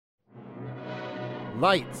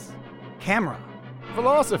lights, camera,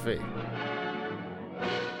 philosophy.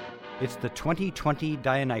 It's the 2020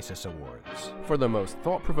 Dionysus Awards for the most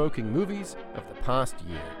thought-provoking movies of the past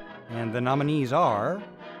year. And the nominees are...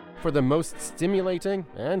 for the most stimulating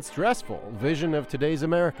and stressful vision of today's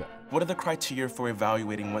America. What are the criteria for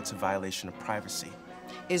evaluating what's a violation of privacy?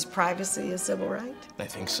 Is privacy a civil right? I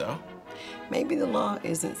think so. Maybe the law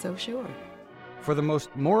isn't so sure. For the most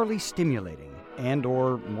morally stimulating and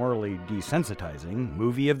or morally desensitizing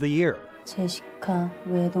movie of the year. 제시카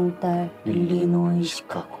외동딸 일리노이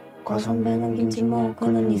시카고 과선배는 김치모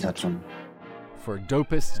그는 이사촌. For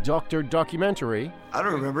dopest doctor documentary. I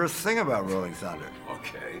don't remember a thing about Rolling Thunder.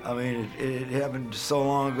 Okay. I mean, it happened so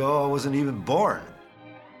long ago I wasn't even born.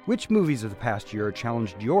 Which movies of the past year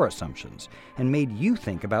challenged your assumptions and made you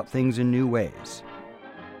think about things in new ways?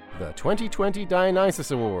 The 2020 Dionysus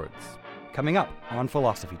Awards. Coming up on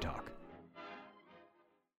Philosophy Talk.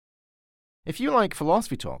 If you like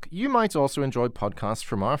Philosophy Talk, you might also enjoy podcasts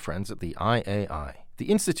from our friends at the IAI, the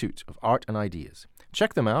Institute of Art and Ideas.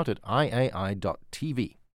 Check them out at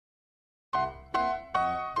iai.tv.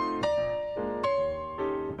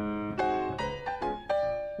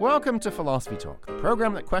 Welcome to Philosophy Talk, the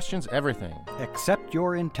program that questions everything except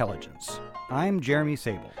your intelligence. I'm Jeremy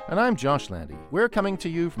Sable. And I'm Josh Landy. We're coming to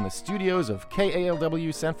you from the studios of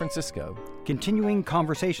KALW San Francisco, continuing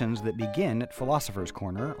conversations that begin at Philosopher's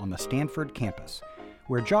Corner on the Stanford campus,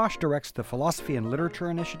 where Josh directs the Philosophy and Literature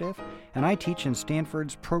Initiative, and I teach in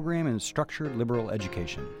Stanford's program in Structured Liberal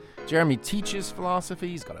Education. Jeremy teaches philosophy,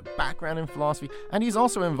 he's got a background in philosophy, and he's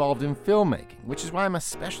also involved in filmmaking, which is why I'm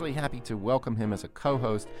especially happy to welcome him as a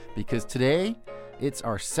co-host, because today, it's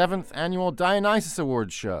our 7th annual Dionysus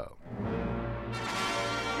Awards show.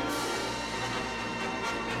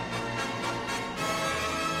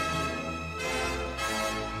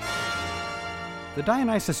 The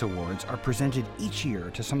Dionysus Awards are presented each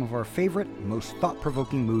year to some of our favorite, most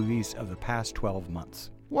thought-provoking movies of the past 12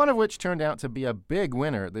 months. One of which turned out to be a big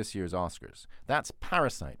winner at this year's Oscars. That's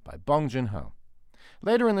Parasite by Bong Joon-ho.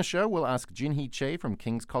 Later in the show, we'll ask Jinhee Che from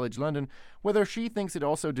King's College London whether she thinks it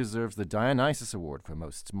also deserves the Dionysus Award for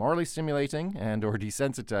most morally stimulating and or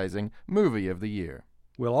desensitizing movie of the year.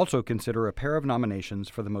 We'll also consider a pair of nominations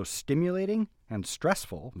for the most stimulating and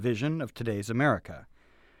stressful vision of today's America,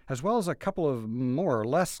 as well as a couple of more or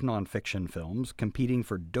less nonfiction films competing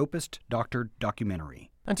for dopest doctor documentary.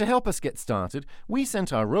 And to help us get started, we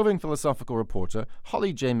sent our roving philosophical reporter,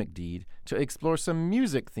 Holly J. McDede, to explore some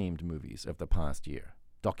music-themed movies of the past year.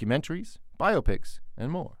 Documentaries, biopics,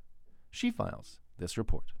 and more. She files this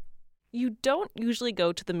report. You don't usually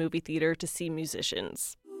go to the movie theater to see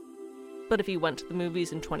musicians. But if you went to the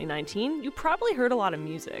movies in 2019, you probably heard a lot of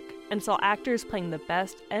music and saw actors playing the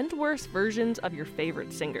best and worst versions of your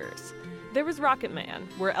favorite singers. There was Rocket Man,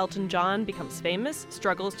 where Elton John becomes famous,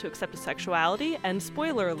 struggles to accept his sexuality, and,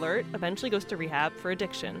 spoiler alert, eventually goes to rehab for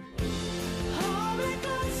addiction.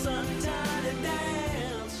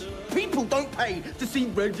 People don't pay to see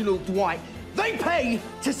Reginald Dwight. They pay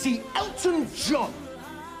to see Elton John.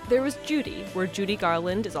 There was Judy, where Judy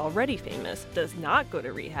Garland is already famous, does not go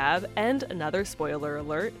to rehab, and, another spoiler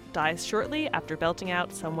alert, dies shortly after belting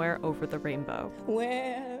out Somewhere Over the Rainbow.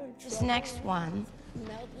 This next one,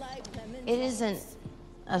 it isn't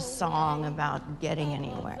a song about getting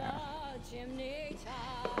anywhere.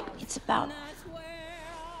 It's about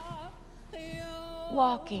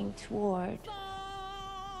walking toward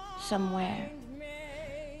somewhere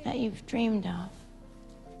that you've dreamed of.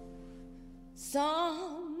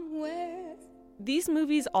 Somewhere. These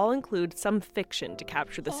movies all include some fiction to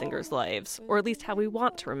capture the singers' lives, or at least how we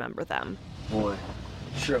want to remember them. Boy,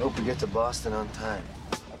 sure hope we get to Boston on time.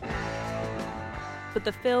 But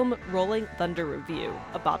the film Rolling Thunder Revue,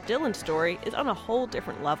 a Bob Dylan story, is on a whole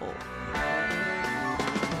different level. I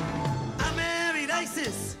married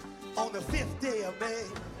Isis on the 5th day of May.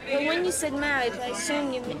 Well, when you said marriage, I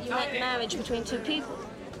assume you meant marriage between two people.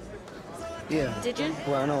 Yeah. Did you?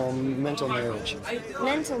 Well, no, mental marriage.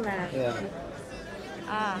 Mental marriage. Yeah.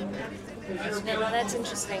 Ah. Well, that's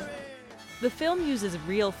interesting. The film uses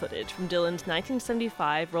real footage from Dylan's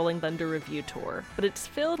 1975 Rolling Thunder Revue tour, but it's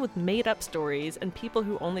filled with made-up stories and people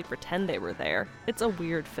who only pretend they were there. It's a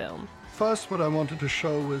weird film. First, what I wanted to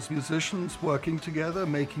show was musicians working together,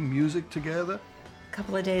 making music together. A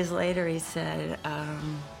couple of days later, he said,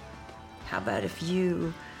 how about if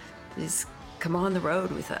you just come on the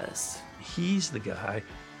road with us? He's the guy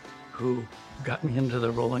who got me into the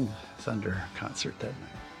Rolling Thunder concert that night.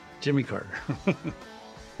 Jimmy Carter.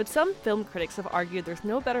 But some film critics have argued there's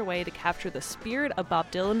no better way to capture the spirit of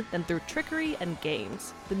Bob Dylan than through trickery and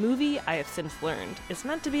games. The movie, I have since learned, is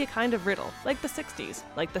meant to be a kind of riddle, like the 60s,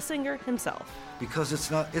 like the singer himself. Because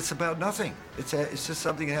it's about nothing. It's just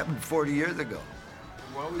something that happened 40 years ago.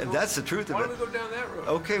 And that's the truth of it. Why don't we go down that road?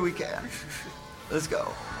 Okay, we can. Let's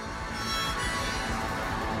go.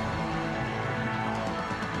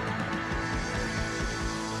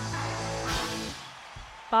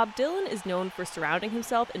 Bob Dylan is known for surrounding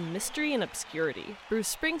himself in mystery and obscurity.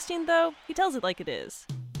 Bruce Springsteen, though, he tells it like it is.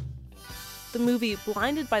 The movie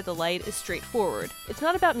Blinded by the Light is straightforward. It's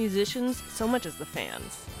not about musicians so much as the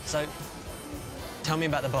fans. So, tell me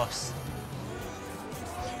about the boss.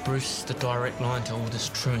 Bruce, the direct line to all that's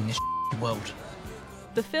true in this world.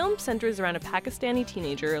 The film centers around a Pakistani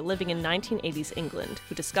teenager living in 1980s England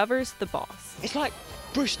who discovers the boss. It's like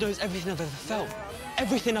Bruce knows everything I've ever felt,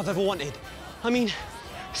 everything I've ever wanted. I mean,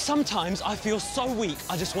 sometimes I feel so weak,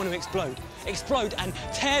 I just want to explode. Explode and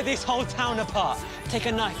tear this whole town apart. Take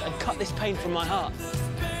a knife and cut this pain from my heart.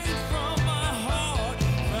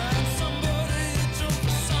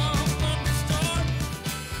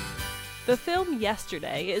 The film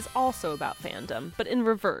Yesterday is also about fandom, but in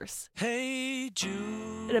reverse. Hey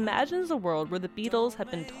Jude. It imagines a world where the Beatles have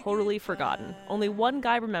been totally forgotten. Only one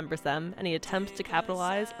guy remembers them, and he attempts to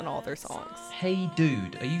capitalize on all their songs. Hey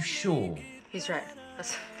dude, are you sure? He's right.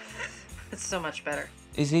 It's so much better.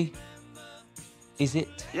 Is he? Is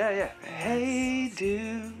it? Yeah. Hey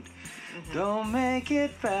dude, don't make it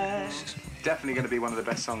fast. Definitely going to be one of the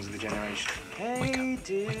best songs of the generation. Hey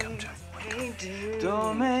dude, wake up, Jack. Hey dude,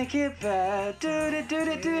 don't make it bad. Do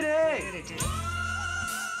it.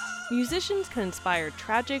 Musicians can inspire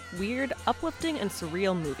tragic, weird, uplifting, and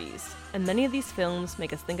surreal movies. And many of these films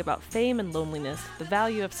make us think about fame and loneliness, the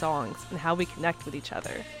value of songs, and how we connect with each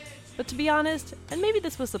other. But to be honest, and maybe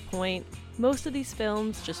this was the point, most of these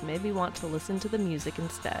films just made me want to listen to the music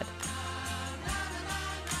instead.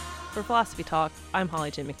 For Philosophy Talk, I'm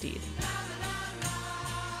Holly J. McDede.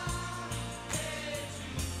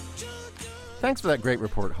 Thanks for that great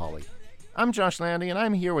report, Holly. I'm Josh Landy, and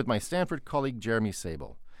I'm here with my Stanford colleague Jeremy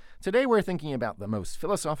Sable. Today we're thinking about the most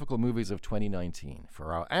philosophical movies of 2019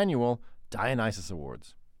 for our annual Dionysus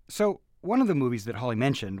Awards. So, one of the movies that Holly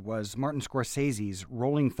mentioned was Martin Scorsese's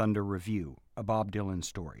Rolling Thunder Revue, a Bob Dylan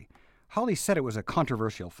story. Holly said it was a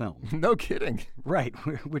controversial film. No kidding. Right,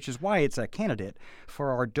 which is why it's a candidate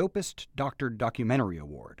for our Dopest Doctored Documentary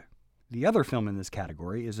Award. The other film in this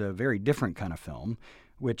category is a very different kind of film,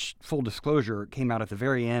 which, full disclosure, came out at the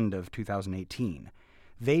very end of 2018.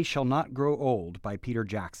 They Shall Not Grow Old by Peter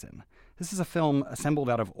Jackson. This is a film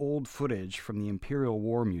assembled out of old footage from the Imperial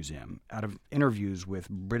War Museum, out of interviews with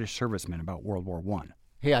British servicemen about World War I.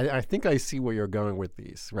 Hey, I think I see where you're going with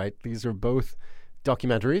these, right? These are both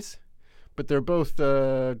documentaries, but they're both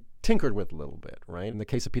tinkered with a little bit, right? In the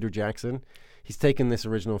case of Peter Jackson, he's taken this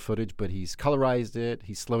original footage, but he's colorized it,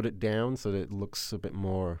 he's slowed it down so that it looks a bit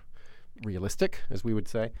more realistic, as we would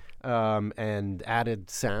say, and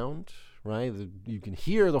added sound, right? You can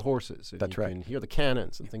hear the horses. That's right. You can hear the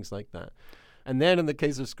cannons and things like that. And then in the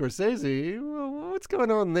case of Scorsese, well, what's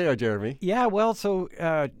going on there, Jeremy? Yeah, well, so,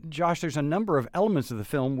 Josh, there's a number of elements of the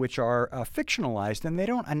film which are fictionalized, and they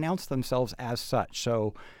don't announce themselves as such.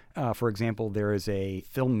 So, for example, there is a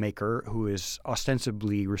filmmaker who is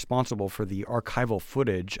ostensibly responsible for the archival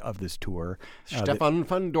footage of this tour. Stefan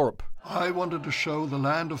van Dorp. I wanted to show the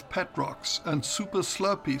land of pet rocks and super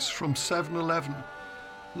Slurpees from 7-Eleven.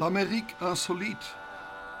 L'Amérique insolite.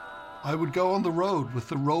 I would go on the road with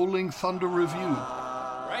the Rolling Thunder Revue.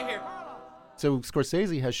 Right here. So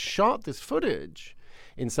Scorsese has shot this footage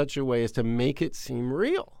in such a way as to make it seem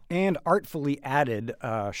real. And artfully added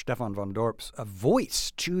Stefan van Dorp's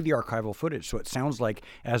voice to the archival footage. So it sounds like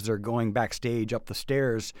as they're going backstage up the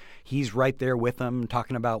stairs, he's right there with them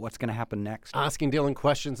talking about what's going to happen next. Asking Dylan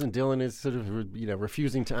questions, and Dylan is sort of,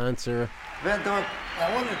 refusing to answer. Van Dorp,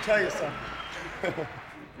 I wanted to tell you something.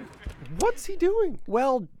 What's he doing?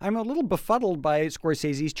 Well, I'm a little befuddled by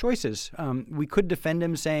Scorsese's choices. We could defend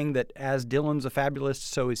him saying that as Dylan's a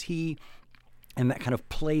fabulist, so is he. And that kind of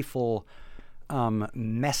playful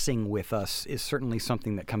messing with us is certainly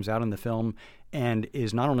something that comes out in the film and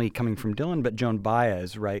is not only coming from Dylan, but Joan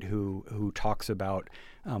Baez, right, who talks about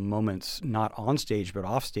moments not on stage but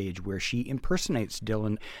off stage where she impersonates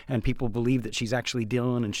Dylan, and people believe that she's actually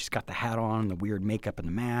Dylan, and she's got the hat on and the weird makeup and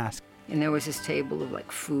the mask. And there was this table of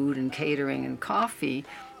like food and catering and coffee,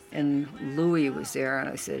 and Louis was there, and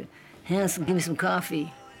I said, Hansel, give me some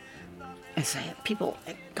coffee. And so people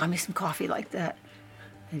got me some coffee like that.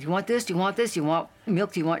 And do you want this? Do you want this? Do you want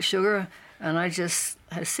milk? Do you want sugar? And I just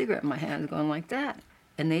had a cigarette in my hand going like that.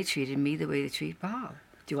 And they treated me the way they treat Bob.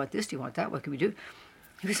 you want this? Do you want that? What can we do?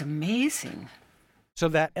 It was amazing. So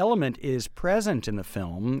that element is present in the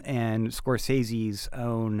film, and Scorsese's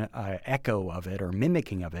own echo of it or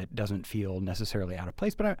mimicking of it doesn't feel necessarily out of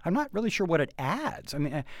place, but I'm not really sure what it adds. I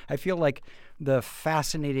mean, I feel like the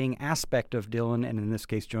fascinating aspect of Dylan, and in this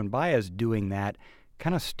case Joan Baez, doing that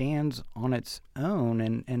kind of stands on its own,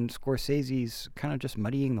 and Scorsese's kind of just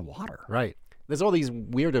muddying the water. Right. There's all these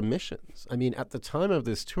weird omissions. I mean, at the time of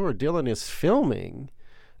this tour, Dylan is filming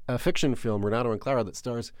a fiction film, Renato and Clara, that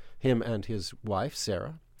stars him and his wife,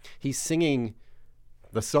 Sarah. He's singing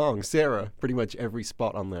the song, Sarah, pretty much every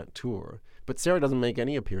spot on that tour. But Sarah doesn't make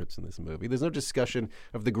any appearance in this movie. There's no discussion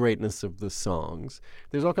of the greatness of the songs.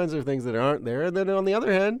 There's all kinds of things that aren't there. And then on the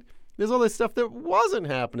other hand, there's all this stuff that wasn't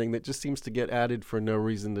happening that just seems to get added for no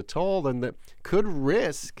reason at all, and that could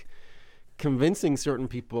risk convincing certain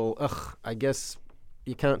people, I guess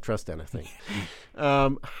you can't trust anything.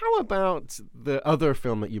 How about the other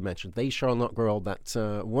film that you mentioned, They Shall Not Grow Old,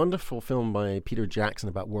 that wonderful film by Peter Jackson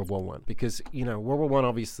about World War I? Because, World War I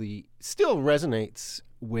obviously still resonates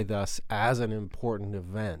with us as an important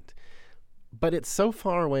event, but it's so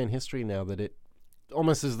far away in history now that it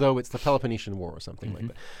almost as though it's the Peloponnesian War or something like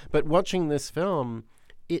that. But watching this film,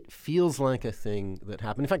 it feels like a thing that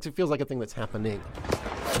happened. In fact, it feels like a thing that's happening.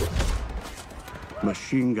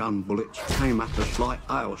 Machine gun bullets came at us like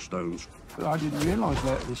hailstones. I didn't realise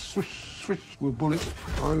that the swish were bullets.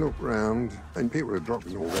 I looked round and people were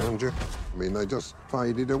dropping all around you. I mean, they just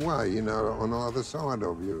faded away, on either side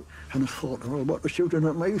of you. And I thought, well, what were shooting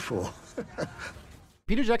at me for?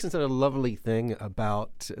 Peter Jackson said a lovely thing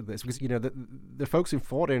about this, because, the folks who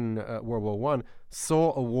fought in World War I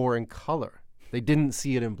saw a war in color. They didn't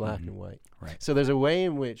see it in black and white. Right. So there's a way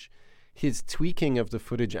in which his tweaking of the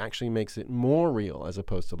footage actually makes it more real as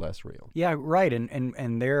opposed to less real. Yeah, right.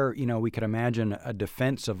 And there, we could imagine a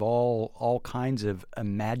defense of all kinds of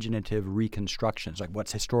imaginative reconstructions, like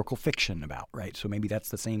what's historical fiction about, right? So maybe that's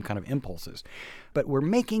the same kind of impulses. But we're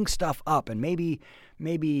making stuff up, and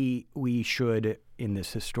maybe we should, in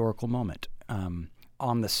this historical moment,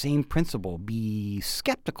 on the same principle, be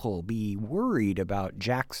skeptical, be worried about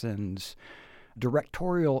Jackson's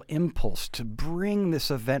directorial impulse to bring this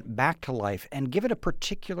event back to life and give it a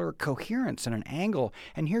particular coherence and an angle.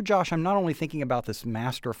 And here, Josh, I'm not only thinking about this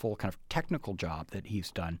masterful kind of technical job that he's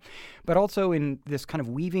done, but also in this kind of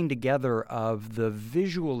weaving together of the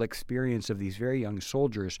visual experience of these very young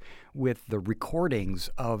soldiers with the recordings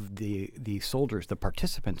of the soldiers, the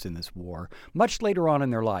participants in this war, much later on in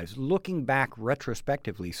their lives, looking back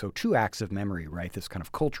retrospectively. So 2 acts of memory, right? This kind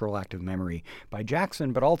of cultural act of memory by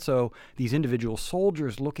Jackson, but also these individual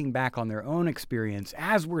soldiers looking back on their own experience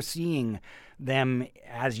as we're seeing them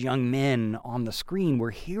as young men on the screen.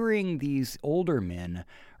 We're hearing these older men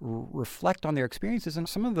reflect on their experiences, and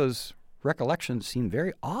some of those recollections seem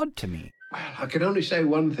very odd to me. Well, I can only say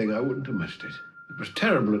one thing: I wouldn't have missed it. It was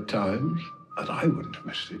terrible at times, but I wouldn't have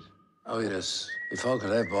missed it. Oh, yes. If I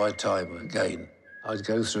could have my time again, I'd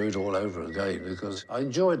go through it all over again, because I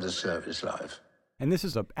enjoyed the service life. And this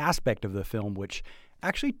is an aspect of the film which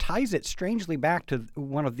actually ties it strangely back to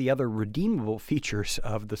one of the other redeemable features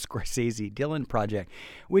of the Scorsese-Dylan project,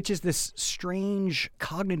 which is this strange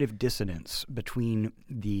cognitive dissonance between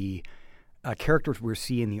the characters we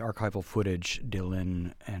see in the archival footage,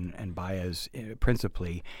 Dylan and Baez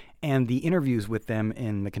principally, and the interviews with them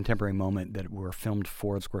in the contemporary moment that were filmed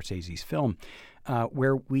for Scorsese's film,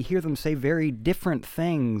 where we hear them say very different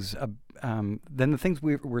things than the things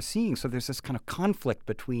we're seeing. So there's this kind of conflict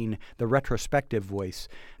between the retrospective voice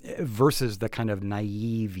versus the kind of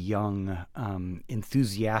naive, young,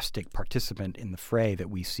 enthusiastic participant in the fray that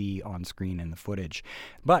we see on screen in the footage.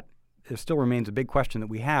 But there still remains a big question that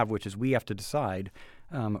we have, which is we have to decide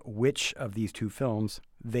which of these 2 films,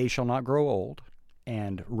 They Shall Not Grow Old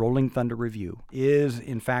and Rolling Thunder Review, is,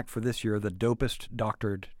 in fact, for this year, the dopest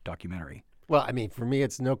doctored documentary. Well, I mean, for me,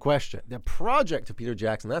 it's no question. The project of Peter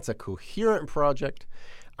Jackson, that's a coherent project.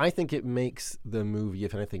 I think it makes the movie,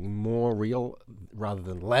 if anything, more real rather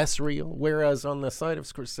than less real. Whereas on the side of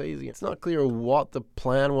Scorsese, it's not clear what the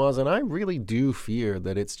plan was. And I really do fear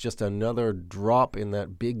that it's just another drop in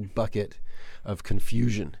that big bucket of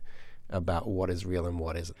confusion about what is real and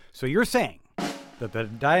what isn't. So you're saying that the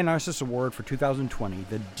Dionysus Award for 2020,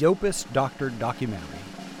 the dopest doctored documentary,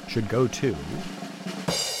 should go to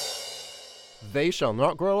They Shall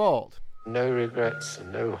Not Grow Old. No regrets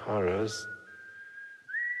and no horrors,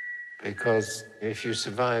 because if you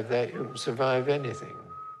survive that, you can survive anything.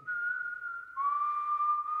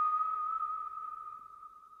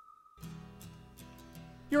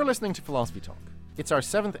 You're listening to Philosophy Talk. It's our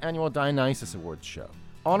 7th annual Dionysus Awards show,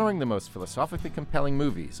 honoring the most philosophically compelling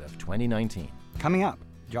movies of 2019. Coming up,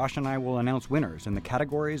 Josh and I will announce winners in the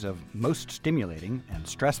categories of Most Stimulating and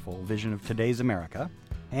Stressful Vision of Today's America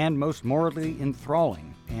and Most Morally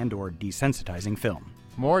Enthralling and or Desensitizing Film.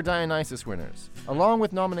 More Dionysus winners, along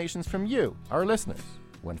with nominations from you, our listeners,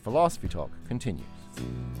 when Philosophy Talk continues.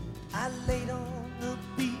 I laid on the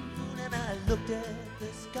beat and I looked at the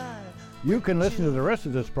sky. You can listen to the rest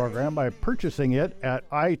of this program by purchasing it at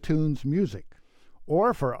iTunes Music.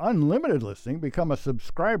 Or for unlimited listening, become a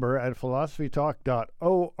subscriber at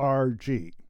philosophytalk.org.